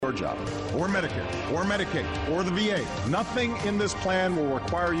your job, or Medicare, or Medicaid, or the VA. Nothing in this plan will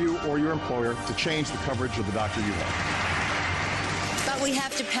require you or your employer to change the coverage of the doctor you love. But we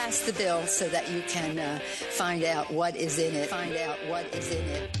have to pass the bill so that you can find out what is in it.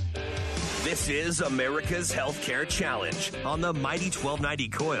 This is America's Healthcare Challenge on the Mighty 1290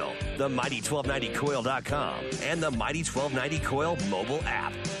 Coil, the Mighty1290Coil.com, and the Mighty 1290 Coil mobile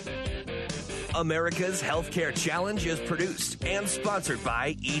app. America's Healthcare Challenge is produced and sponsored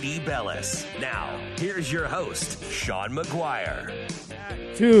by E.D. Bellis. Now, here's your host, Sean McGuire.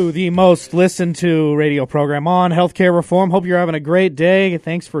 To the most listened to radio program on healthcare reform. Hope you're having a great day.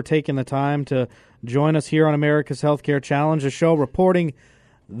 Thanks for taking the time to join us here on America's Healthcare Challenge, a show reporting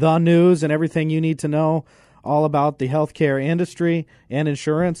the news and everything you need to know all about the healthcare industry and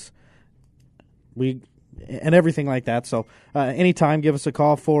insurance. And everything like that. So anytime, give us a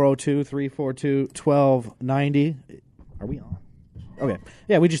call, 402-342-1290. Are we on? Okay.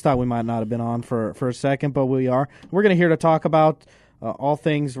 Yeah, we just thought we might not have been on for a second, but we are. We're going to here to talk about all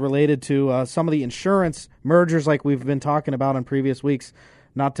things related to some of the insurance mergers like we've been talking about in previous weeks.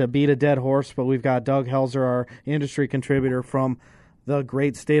 Not to beat a dead horse, but we've got Doug Helzer, our industry contributor from the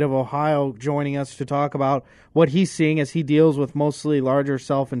great state of Ohio, joining us to talk about what he's seeing as he deals with mostly larger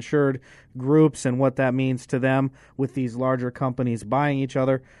self-insured groups and what that means to them with these larger companies buying each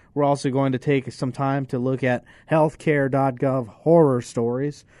other. We're also going to take some time to look at healthcare.gov horror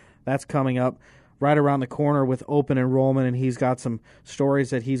stories. That's coming up right around the corner with open enrollment, and he's got some stories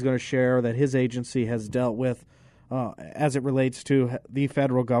that he's going to share that his agency has dealt with as it relates to the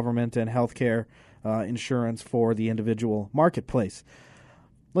federal government and healthcare insurance for the individual marketplace.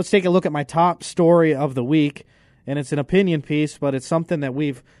 Let's take a look at my top story of the week, and it's an opinion piece, but it's something that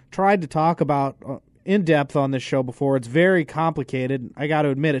we've tried to talk about in depth on this show before. It's very complicated. I got to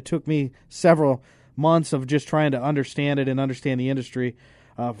admit, it took me several months of just trying to understand it and understand the industry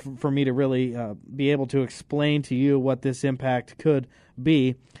for me to really be able to explain to you what this impact could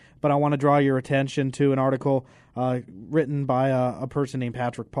be. But I want to draw your attention to an article written by a person named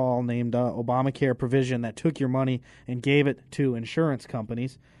Patrick Paul named Obamacare provision that took your money and gave it to insurance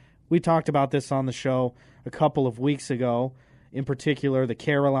companies. We talked about this on the show a couple of weeks ago, in particular the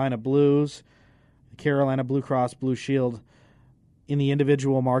Carolina Blues, the Carolina Blue Cross Blue Shield in the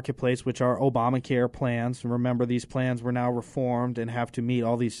individual marketplace, which are Obamacare plans. And remember, these plans were now reformed and have to meet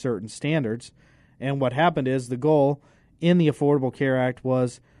all these certain standards. And what happened is the goal in the Affordable Care Act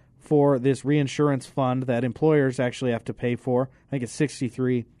was for this reinsurance fund that employers actually have to pay for. I think it's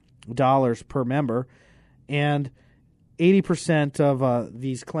 $63 per member. And 80% of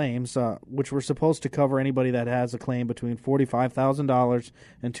these claims, which were supposed to cover anybody that has a claim between $45,000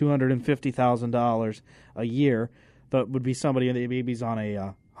 and $250,000 a year, that would be somebody that maybe's on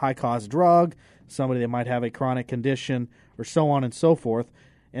a high-cost drug, somebody that might have a chronic condition, or so on and so forth.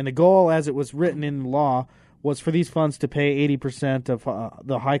 And the goal, as it was written in law, was for these funds to pay 80% of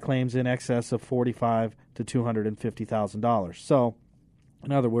the high claims in excess of $45,000 to $250,000. So,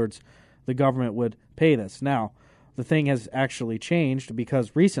 in other words, the government would pay this. Now, the thing has actually changed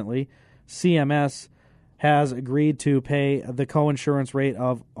because recently CMS has agreed to pay the coinsurance rate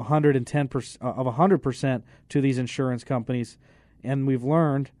of 100% to these insurance companies, and we've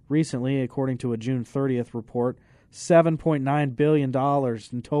learned recently, according to a June 30th report, $7.9 billion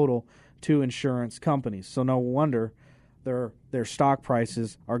in total to insurance companies. So no wonder their stock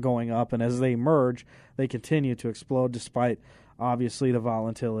prices are going up, and as they merge, they continue to explode despite, obviously, the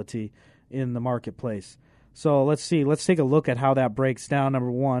volatility in the marketplace. So let's take a look at how that breaks down. Number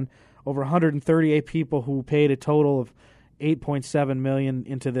one, over 138 people who paid a total of $8.7 million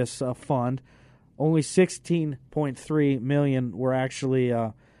into this fund. Only 16.3 million were actually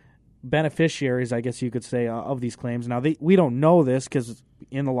beneficiaries, I guess you could say, of these claims. Now, we don't know this because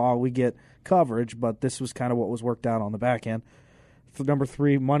in the law we get coverage, but this was kind of what was worked out on the back end. Number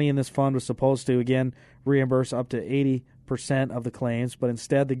three, money in this fund was supposed to, again, reimburse up to 80% of the claims, but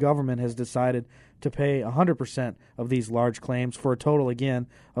instead the government has decided to pay 100% of these large claims for a total, again,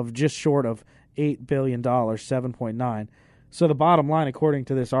 of just short of $8 billion, 7.9. So the bottom line, according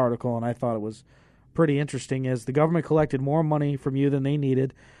to this article, and I thought it was pretty interesting, is the government collected more money from you than they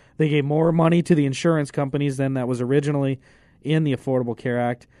needed. They gave more money to the insurance companies than that was originally in the Affordable Care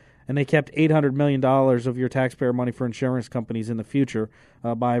Act, and they kept $800 million of your taxpayer money for insurance companies in the future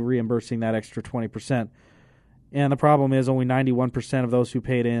by reimbursing that extra 20%. And the problem is only 91% of those who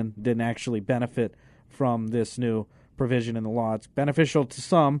paid in didn't actually benefit from this new provision in the law. It's beneficial to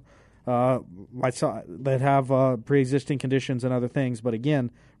some that have pre-existing conditions and other things, but again,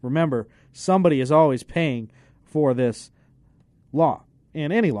 remember, somebody is always paying for this law.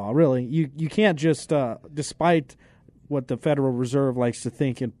 In any law, really. You can't just, despite what the Federal Reserve likes to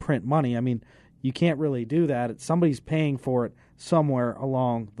think and print money. I mean, you can't really do that. Somebody's paying for it somewhere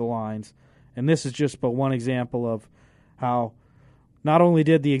along the lines. And this is just but one example of how not only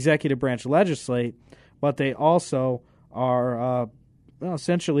did the executive branch legislate, but they also are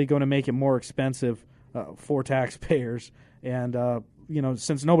essentially going to make it more expensive for taxpayers. And,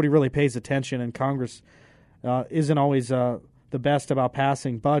 since nobody really pays attention and Congress isn't always the best about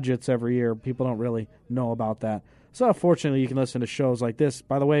passing budgets every year, people don't really know about that. So fortunately, you can listen to shows like this.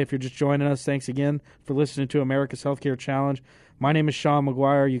 By the way, if you're just joining us, thanks again for listening to America's Healthcare Challenge. My name is Sean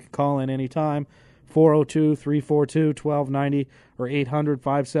McGuire. You can call in anytime, 402-342-1290 or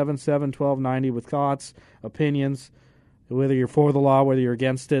 800-577-1290 with thoughts, opinions, whether you're for the law, whether you're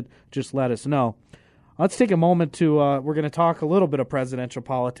against it, just let us know. Let's take a moment to, we're going to talk a little bit of presidential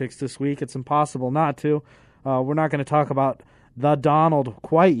politics this week. It's impossible not to. We're not going to talk about the Donald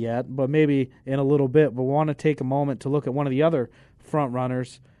quite yet, but maybe in a little bit. But we want to take a moment to look at one of the other front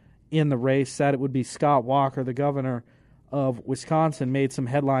runners in the race. That it would be Scott Walker, the governor of Wisconsin, made some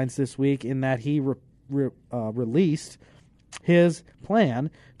headlines this week in that he released his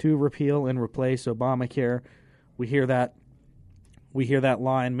plan to repeal and replace Obamacare. We hear that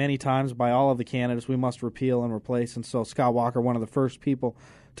line many times by all of the candidates. We must repeal and replace. And so Scott Walker, one of the first people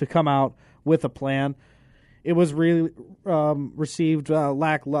to come out with a plan. It was really received in a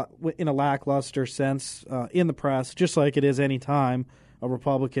lackluster sense in the press, just like it is any time a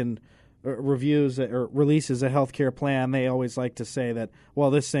Republican reviews or releases a health care plan. They always like to say that, well,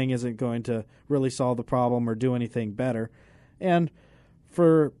 this thing isn't going to really solve the problem or do anything better. And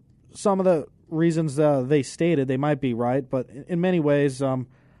for some of the reasons they stated, they might be right, but in many ways,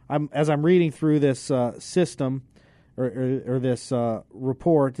 as I'm reading through this system or this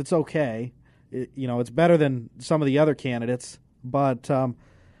report, it's okay. It's better than some of the other candidates, but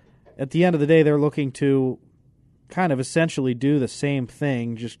at the end of the day, they're looking to kind of essentially do the same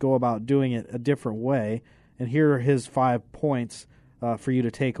thing, just go about doing it a different way. And here are his 5 points for you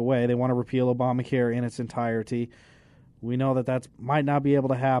to take away. They want to repeal Obamacare in its entirety. We know that might not be able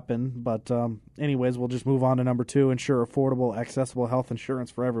to happen, but anyways, we'll just move on to number 2, ensure affordable, accessible health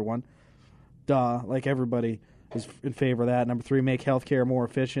insurance for everyone. Like everybody is in favor of that. Number 3, make health care more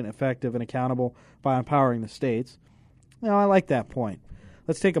efficient, effective, and accountable by empowering the states. I like that point.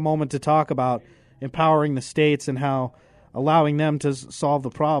 Let's take a moment to talk about empowering the states and how allowing them to solve the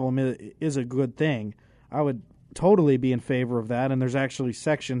problem is a good thing. I would totally be in favor of that, and there's actually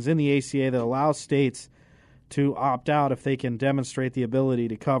sections in the ACA that allow states to opt out if they can demonstrate the ability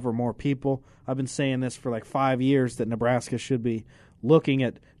to cover more people. I've been saying this for like 5 years, that Nebraska should be looking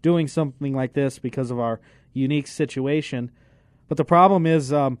at doing something like this because of our unique situation. But the problem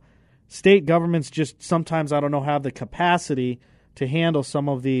is state governments just sometimes, I don't know, have the capacity to handle some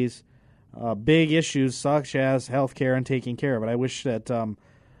of these big issues such as health care and taking care of it. I wish that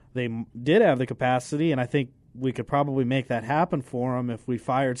they did have the capacity, and I think we could probably make that happen for them if we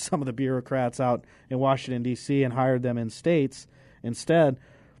fired some of the bureaucrats out in Washington, D.C. and hired them in states instead.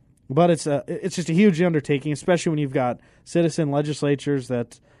 But it's just a huge undertaking, especially when you've got citizen legislatures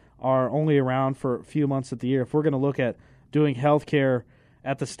that are only around for a few months of the year. If we're going to look at doing health care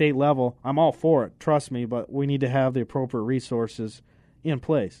at the state level, I'm all for it, trust me, but we need to have the appropriate resources in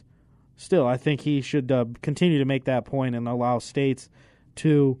place. Still, I think he should continue to make that point and allow states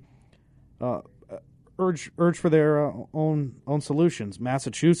to urge for their own solutions.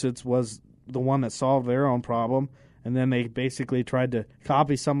 Massachusetts was the one that solved their own problem, and then they basically tried to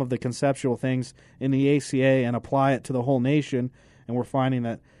copy some of the conceptual things in the ACA and apply it to the whole nation, and we're finding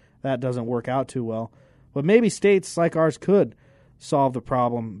that doesn't work out too well. But maybe states like ours could solve the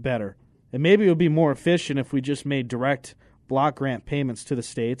problem better. And maybe it would be more efficient if we just made direct block grant payments to the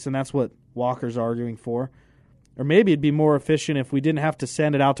states, and that's what Walker's arguing for. Or maybe it'd be more efficient if we didn't have to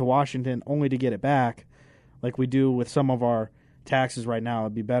send it out to Washington only to get it back, like we do with some of our taxes right now.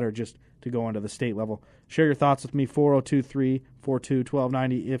 It'd be better just to go into the state level. Share your thoughts with me,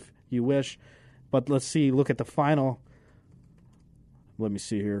 402-342-1290 if you wish. But let's look at the final. Let me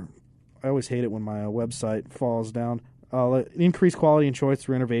see here. I always hate it when my website falls down. Increase quality and choice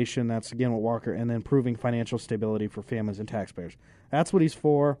through innovation. That's, again, what Walker. And then improving financial stability for families and taxpayers. That's what he's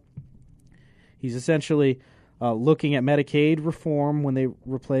for. He's essentially looking at Medicaid reform when they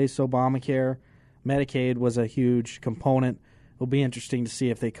replace Obamacare. Medicaid was a huge component. It'll be interesting to see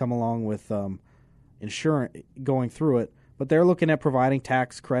if they come along with insurance going through it. But they're looking at providing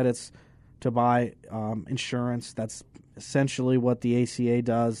tax credits to buy insurance. That's essentially what the ACA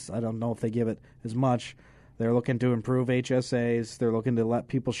does. I don't know if they give it as much. They're looking to improve HSAs. They're looking to let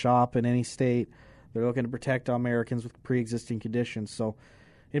people shop in any state. They're looking to protect Americans with pre-existing conditions. So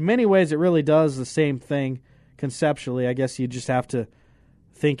in many ways, it really does the same thing, conceptually, I guess you just have to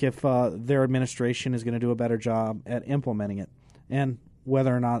think if their administration is going to do a better job at implementing it, and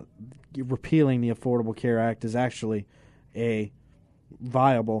whether or not repealing the Affordable Care Act is actually a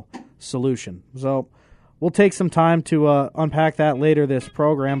viable solution. So we'll take some time to unpack that later this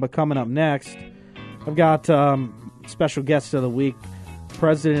program, but coming up next, I've got special guest of the week,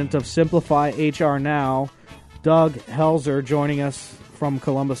 President of Simplify HR Now, Doug Helzer, joining us from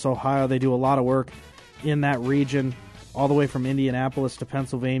Columbus, Ohio. They do a lot of work in that region, all the way from Indianapolis to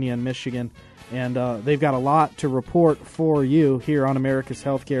Pennsylvania and Michigan. And they've got a lot to report for you here on America's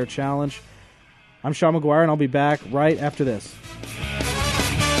Healthcare Challenge. I'm Sean McGuire, and I'll be back right after this.